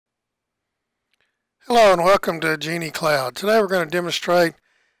Hello and welcome to Genie Cloud. Today we're going to demonstrate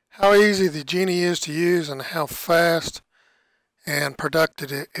how easy the Genie is to use and how fast and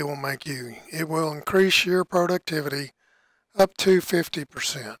productive it will make you. It will increase your productivity up to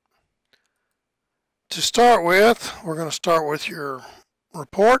 50%. To start with, we're going to start with your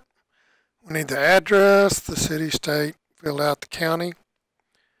report. We need the address, the city, state, filled out the county.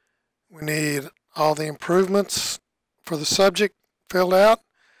 We need all the improvements for the subject filled out.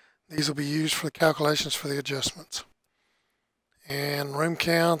 These will be used for the calculations for the adjustments. And room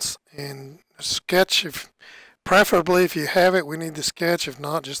counts and sketch, preferably if you have it, we need the sketch, if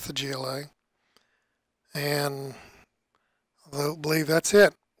not just the GLA. And I believe that's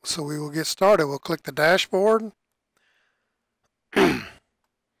it. So we will get started. We'll click the dashboard and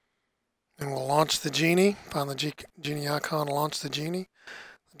we'll launch the Genie. Find the Genie icon, launch the Genie.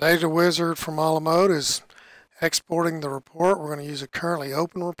 The data wizard from a la mode is exporting the report. We're going to use a currently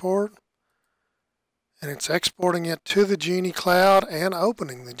open report, and it's exporting it to the Genie Cloud and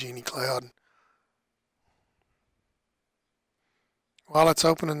opening the Genie Cloud. While it's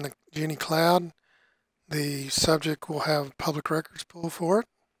opening the Genie Cloud, the subject will have public records pull for it.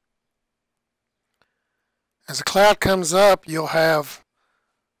 As the cloud comes up, you'll have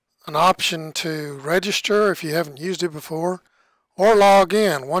an option to register if you haven't used it before, or log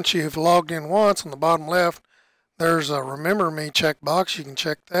in. Once you have logged in once, on the bottom left, there's a Remember Me checkbox. You can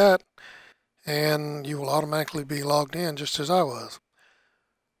check that, and you will automatically be logged in just as I was.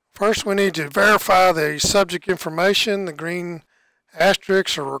 First, we need to verify the subject information. The green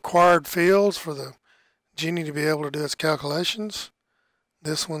asterisks are required fields for the Genie to be able to do its calculations.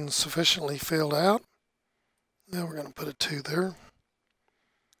 This one's sufficiently filled out. Now we're going to put a 2 there.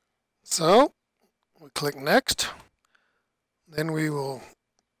 So we click Next. Then we will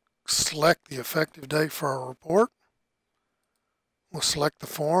select the effective date for our report. We'll select the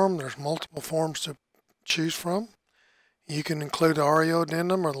form. There's multiple forms to choose from. You can include the REO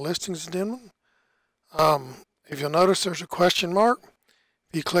addendum or the listings addendum. If you'll notice, there's a question mark.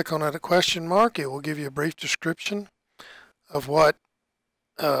 If you click on that question mark, it will give you a brief description of what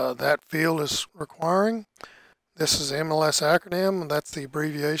that field is requiring. This is MLS acronym, and that's the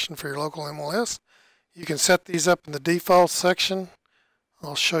abbreviation for your local MLS. You can set these up in the default section.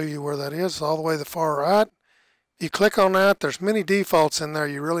 I'll show you where that is, all the way to the far right. If you click on that, there's many defaults in there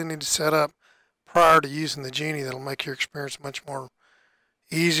you really need to set up prior to using the Genie. That'll make your experience much more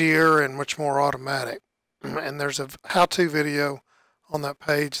easier and much more automatic. And there's a how-to video on that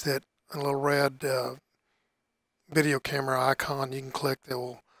page, that a little red video camera icon you can click that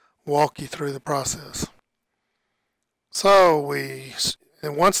will walk you through the process. So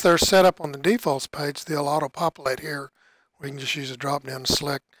and once they're set up on the defaults page, they'll auto-populate here. We can just use a drop-down to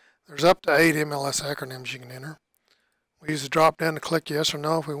select. There's up to 8 MLS acronyms you can enter. We use the drop-down to click yes or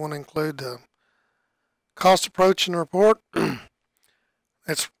no if we want to include the cost approach in the report.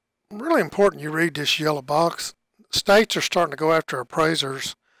 It's really important you read this yellow box. States are starting to go after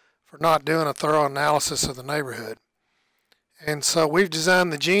appraisers for not doing a thorough analysis of the neighborhood. And so we've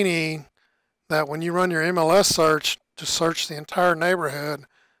designed the Genie that when you run your MLS search, to search the entire neighborhood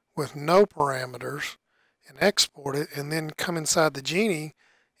with no parameters, and export it, and then come inside the Genie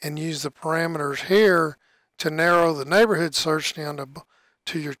and use the parameters here to narrow the neighborhood search down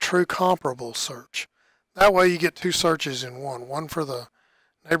to your true comparable search. That way you get 2 searches in one for the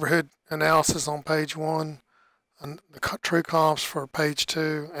neighborhood analysis on page 1, and the true comps for page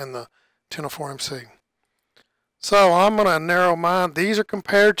 2, and the 1004 MC. So I'm going to narrow mine. These are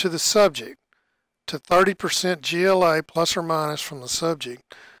compared to the subject, to 30% GLA plus or minus from the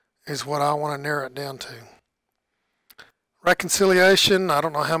subject is what I want to narrow it down to. Reconciliation, I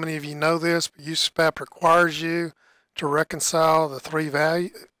don't know how many of you know this, but USPAP requires you to reconcile the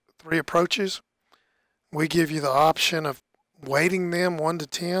 3 approaches. We give you the option of weighting them 1 to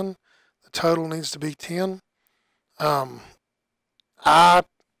 10. The total needs to be 10. I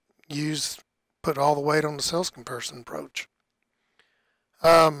put all the weight on the sales comparison approach.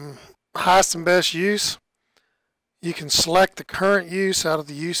 Highest and best use, you can select the current use out of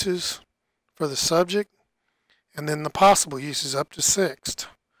the uses for the subject, and then the possible uses up to 6.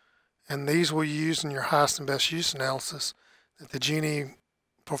 And these will use in your highest and best use analysis that the Genie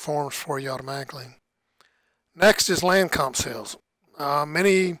performs for you automatically. Next is land comp sales.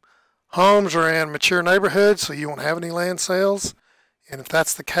 Many homes are in mature neighborhoods, so you won't have any land sales. And if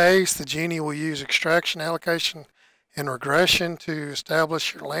that's the case, the Genie will use extraction, allocation, and regression to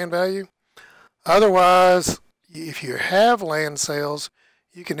establish your land value. Otherwise, if you have land sales,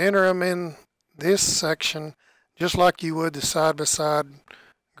 you can enter them in this section just like you would the side-by-side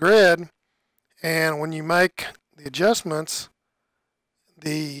grid, and when you make the adjustments,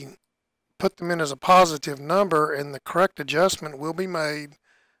 the put them in as a positive number, and the correct adjustment will be made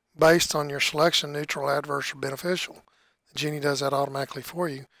based on your selection, neutral, adverse, or beneficial. The Genie does that automatically for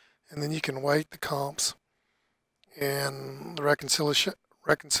you, and then you can weight the comps, and the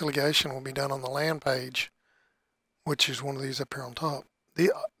reconciliation will be done on the land page, which is one of these up here on top.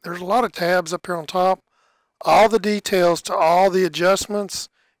 There's a lot of tabs up here on top. All the details to all the adjustments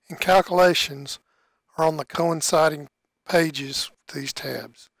and calculations are on the coinciding pages to these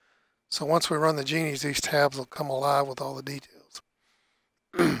tabs. So once we run the Genies, these tabs will come alive with all the details.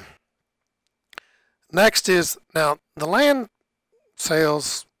 Next is, now the land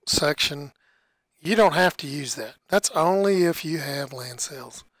sales section, you don't have to use that. That's only if you have land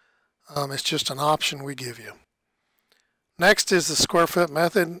sales. It's just an option we give you. Next is the square foot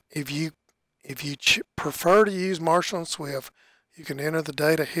method. If you prefer to use Marshall and Swift, you can enter the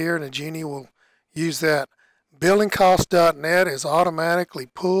data here and the Genie will use that. Buildingcost.net is automatically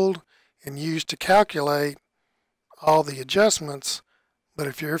pulled and used to calculate all the adjustments. But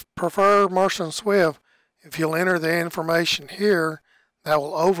if you prefer Marshall and Swift, if you'll enter the information here, that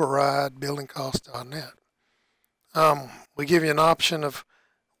will override buildingcost.net. We give you an option of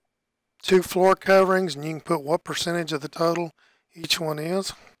 2 floor coverings, and you can put what percentage of the total each one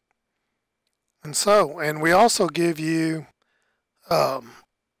is. And we also give you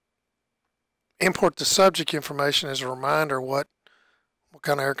import the subject information as a reminder what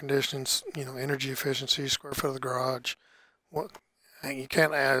kind of air conditionings, energy efficiency, square foot of the garage. You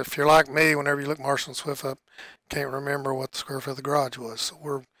can't add, if you're like me, whenever you look Marshall and Swift up, can't remember what the square foot of the garage was. So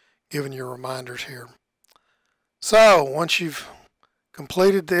we're giving you reminders here. So once you've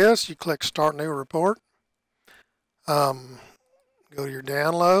completed this, you click Start New Report. Go to your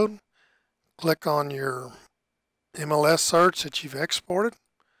download, click on your MLS search that you've exported,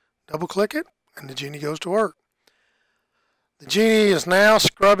 double click it, and the Genie goes to work. The Genie is now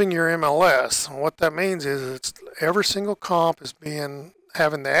scrubbing your MLS, and what that means is every single comp is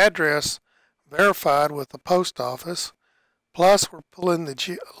having the address verified with the post office, plus we're pulling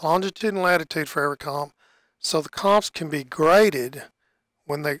the longitude and latitude for every comp, so the comps can be graded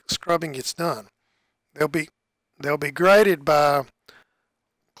when the scrubbing gets done. They'll be graded by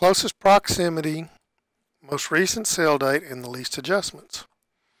closest proximity, most recent sale date, and the least adjustments.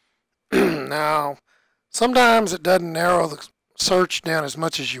 Now, sometimes it doesn't narrow the search down as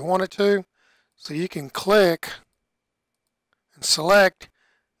much as you want it to, so you can click and select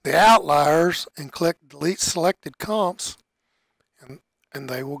the outliers and click Delete Selected Comps, and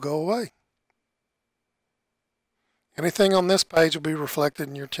they will go away. Anything on this page will be reflected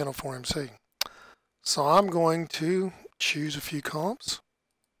in your 1004MC. So I'm going to choose a few comps.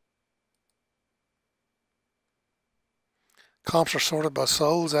 Comps are sorted by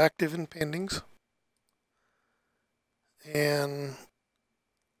solds, active, and pendings. And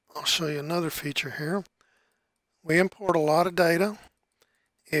I'll show you another feature here. We import a lot of data.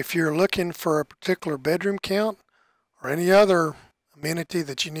 If you're looking for a particular bedroom count or any other amenity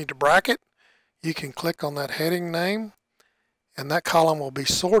that you need to bracket, you can click on that heading name and that column will be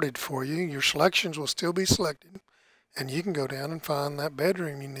sorted for you. Your selections will still be selected, and you can go down and find that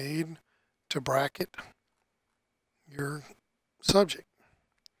bedroom you need to bracket your subject.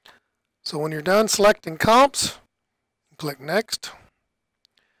 So when you're done selecting comps, click Next.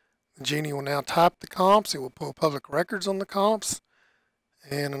 The Genie will now type the comps. It will pull public records on the comps,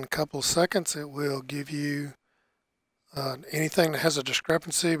 and in a couple of seconds it will give you anything that has a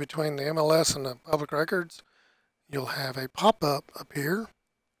discrepancy between the MLS and the public records. You'll have a pop-up up here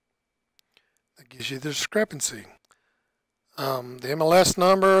that gives you the discrepancy. The MLS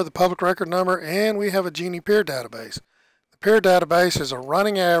number, the public record number, and we have a Genie peer database. The peer database is a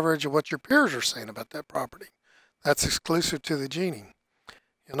running average of what your peers are saying about that property. That's exclusive to the Genie.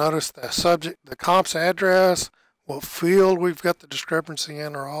 You'll notice the subject, the comp's address, what field we've got the discrepancy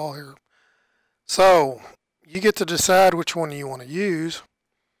in are all here. So you get to decide which one you want to use,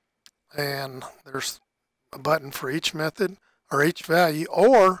 and there's a button for each method or each value,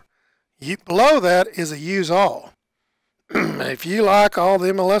 or below that is a use all. If you like all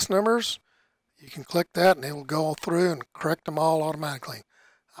the MLS numbers, you can click that and it will go through and correct them all automatically.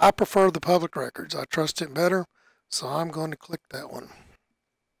 I prefer the public records. I trust it better, so I'm going to click that one.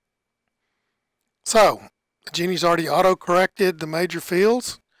 So the Genie's already auto-corrected the major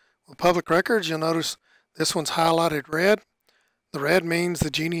fields. With public records, you'll notice this one's highlighted red. The red means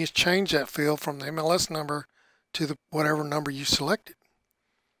the Genie has changed that field from the MLS number to whatever number you selected.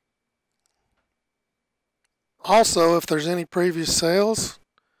 Also, if there's any previous sales,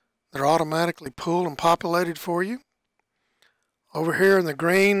 they're automatically pulled and populated for you. Over here in the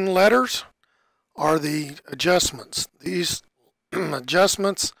green letters are the adjustments. These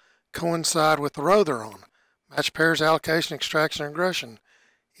adjustments coincide with the row they're on. Match pairs, allocation, extraction, and regression.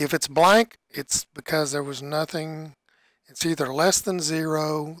 If it's blank, it's because there was nothing. It's either less than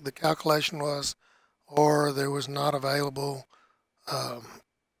 0, the calculation was, or there was not available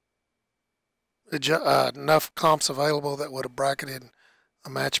enough comps available that would have bracketed a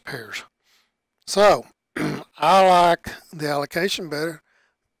match pairs. So I like the allocation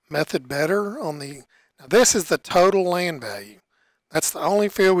method better on the. Now this is the total land value. That's the only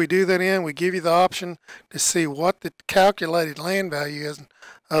field we do that in. We give you the option to see what the calculated land value is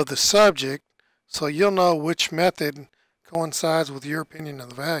of the subject, so you'll know which method coincides with your opinion of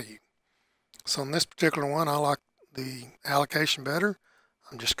the value. So in this particular one, I like the allocation better.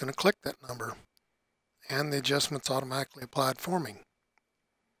 I'm just going to click that number, and the adjustment's automatically applied for me.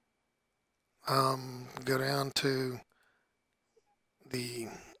 Go down to the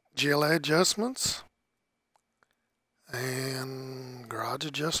GLA adjustments and garage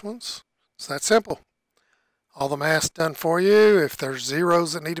adjustments. It's that simple. All the math's done for you. If there's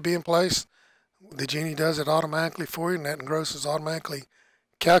zeros that need to be in place, the Genie does it automatically for you. Net and gross is automatically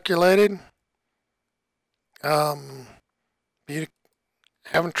calculated. You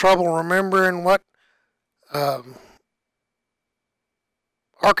having trouble remembering what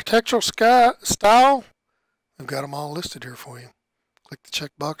architectural style? I've got them all listed here for you. Click the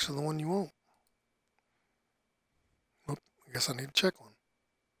checkbox of the one you want. Oop, I guess I need to check one.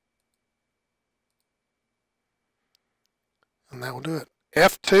 And that will do it.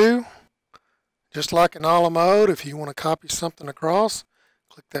 F2, just like in a la mode, if you want to copy something across,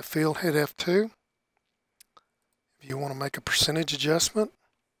 click that field, hit F2. If you want to make a percentage adjustment,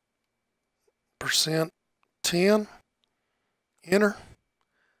 %10, enter.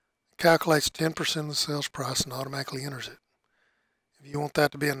 Calculates 10% of the sales price and automatically enters it. If you want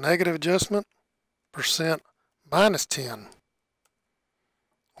that to be a negative adjustment, % -10.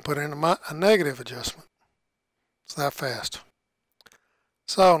 We'll put in a negative adjustment. It's that fast.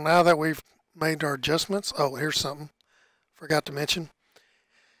 So now that we've made our adjustments, oh, here's something forgot to mention.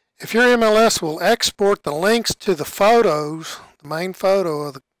 If your MLS will export the links to the photos, the main photo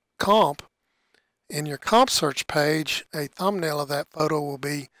of the comp, in your comp search page, a thumbnail of that photo will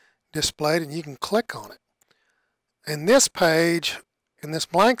be displayed and you can click on it. In this page, in this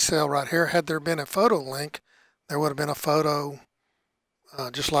blank cell right here, had there been a photo link, there would have been a photo,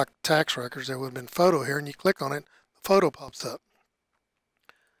 just like tax records, there would have been photo here, and you click on it, the photo pops up.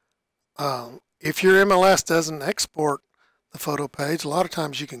 If your MLS doesn't export the photo page, a lot of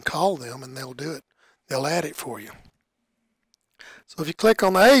times you can call them and they'll do it. They'll add it for you. So if you click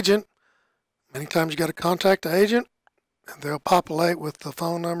on the agent, many times you got to contact the agent, and they'll populate with the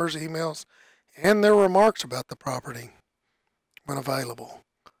phone numbers, emails, and their remarks about the property when available.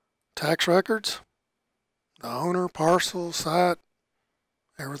 Tax records, the owner, parcel, site,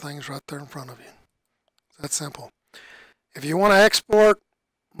 everything's right there in front of you. It's that simple. If you want to export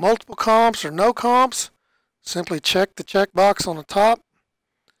multiple comps or no comps, simply check the checkbox on the top.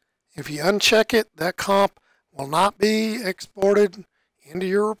 If you uncheck it, that comp will not be exported into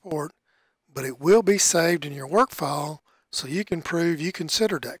your report, but it will be saved in your work file so you can prove you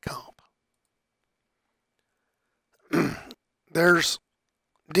considered that comp. There's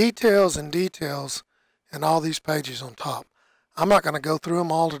details and details in all these pages on top. I'm not going to go through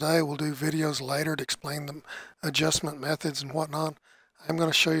them all today. We'll do videos later to explain the adjustment methods and whatnot. I'm going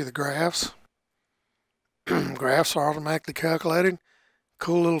to show you the graphs. Graphs are automatically calculated.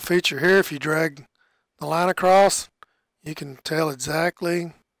 Cool little feature here. If you drag the line across, you can tell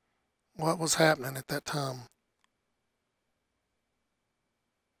exactly what was happening at that time.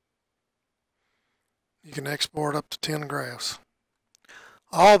 You can export up to 10 graphs.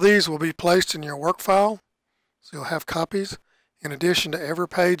 All these will be placed in your work file, so you'll have copies. In addition to every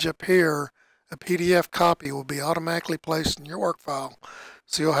page up here, a PDF copy will be automatically placed in your work file,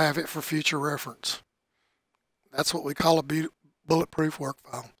 so you'll have it for future reference. That's what we call a bulletproof work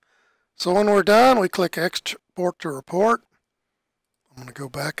file. So when we're done, we click Export to Report. I'm going to go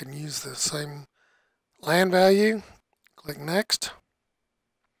back and use the same land value. Click Next.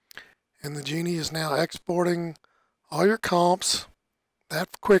 And the Genie is now exporting all your comps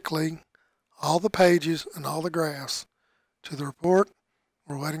that quickly, all the pages and all the graphs to the report.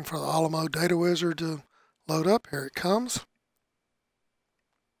 We're waiting for the Alamo Data Wizard to load up. Here it comes.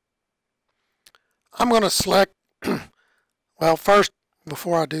 I'm going to select, well, first,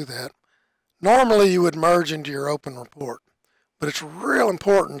 before I do that, normally you would merge into your open report, but it's real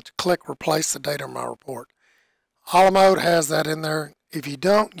important to click Replace the Data in my report. Alamo has that in there. If you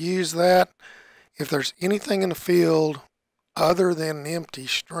don't use that, if there's anything in the field other than an empty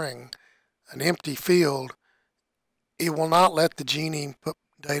string, an empty field, it will not let the Genie put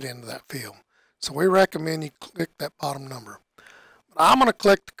data into that field. So we recommend you click that bottom number. But I'm going to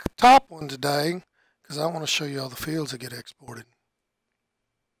click the top one today because I want to show you all the fields that get exported.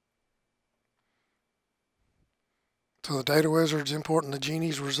 So the data wizard's importing the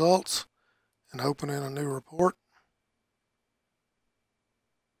Genie's results and opening a new report.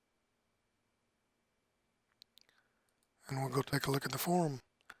 And we'll go take a look at the form.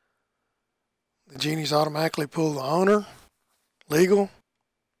 The Genie's automatically pull the owner, legal,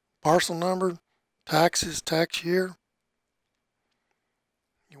 parcel number, taxes, tax year.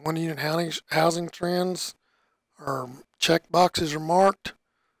 Your 1 unit housing trends or check boxes are marked,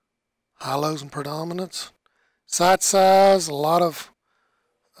 high, lows, and predominance. Site size, a lot of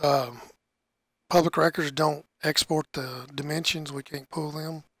public records don't export the dimensions. We can't pull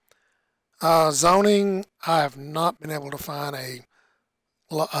them. Zoning, I have not been able to find a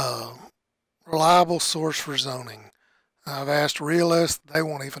reliable source for zoning. I've asked Realist, they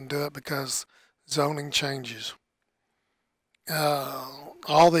won't even do it because zoning changes.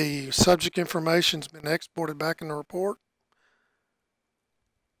 All the subject information's been exported back in the report.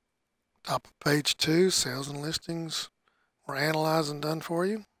 Top of page 2, sales and listings were analyzed and done for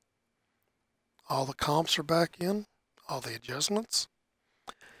you. All the comps are back in, all the adjustments.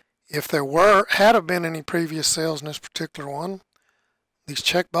 If there had been any previous sales in this particular one, these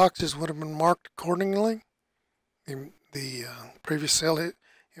check boxes would have been marked accordingly. The previous sale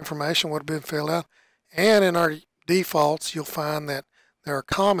information would have been filled out. And in our defaults, you'll find that there are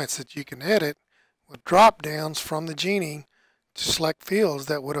comments that you can edit with drop downs from the Genie to select fields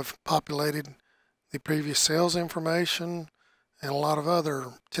that would have populated the previous sales information and a lot of other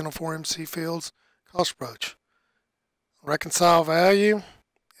 1004MC fields, cost approach. Reconcile value,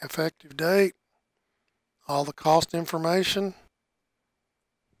 effective date, all the cost information.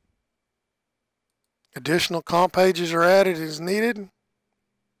 Additional comp pages are added as needed.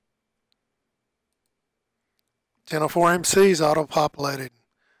 1004MC is auto-populated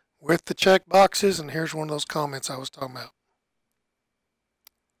with the check boxes, and here's one of those comments I was talking about.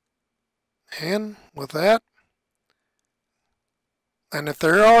 And with that, and if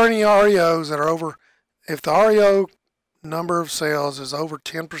there are any REOs that are over, if the REO number of sales is over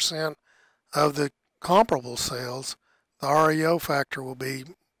 10% of the comparable sales, the REO factor will be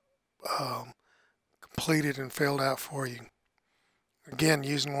completed and filled out for you. Again,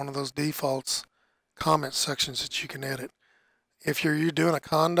 using one of those defaults comment sections that you can edit. If you're doing a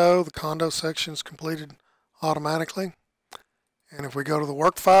condo, the condo section is completed automatically. And if we go to the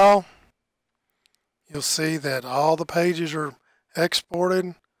work file, you'll see that all the pages are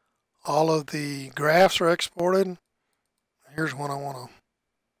exported. All of the graphs are exported. Here's one I want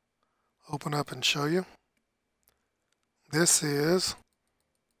to open up and show you. This is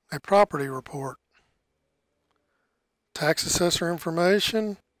a property report. Tax assessor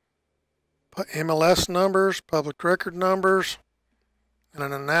information, MLS numbers, public record numbers, and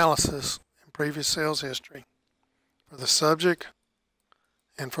an analysis in previous sales history for the subject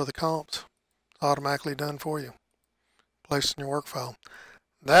and for the comps. It's automatically done for you, placed in your work file.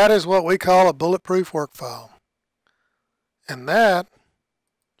 That is what we call a bulletproof work file. And that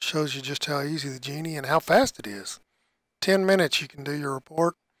shows you just how easy the Genie and how fast it is. 10 minutes you can do your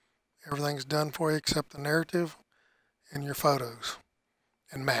report. Everything's done for you except the narrative and your photos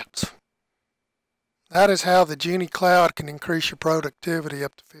and maps. That is how the Genie Cloud can increase your productivity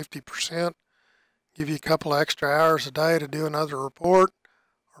up to 50%, give you a couple of extra hours a day to do another report,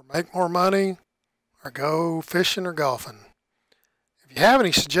 or make more money, or go fishing or golfing. If you have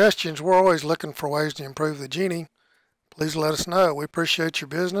any suggestions, we're always looking for ways to improve the Genie. Please let us know. We appreciate your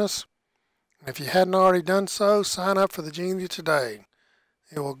business. And if you hadn't already done so, sign up for the Genie today.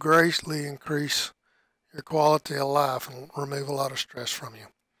 It will greatly increase your quality of life and remove a lot of stress from you.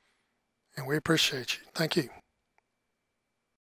 And we appreciate you. Thank you.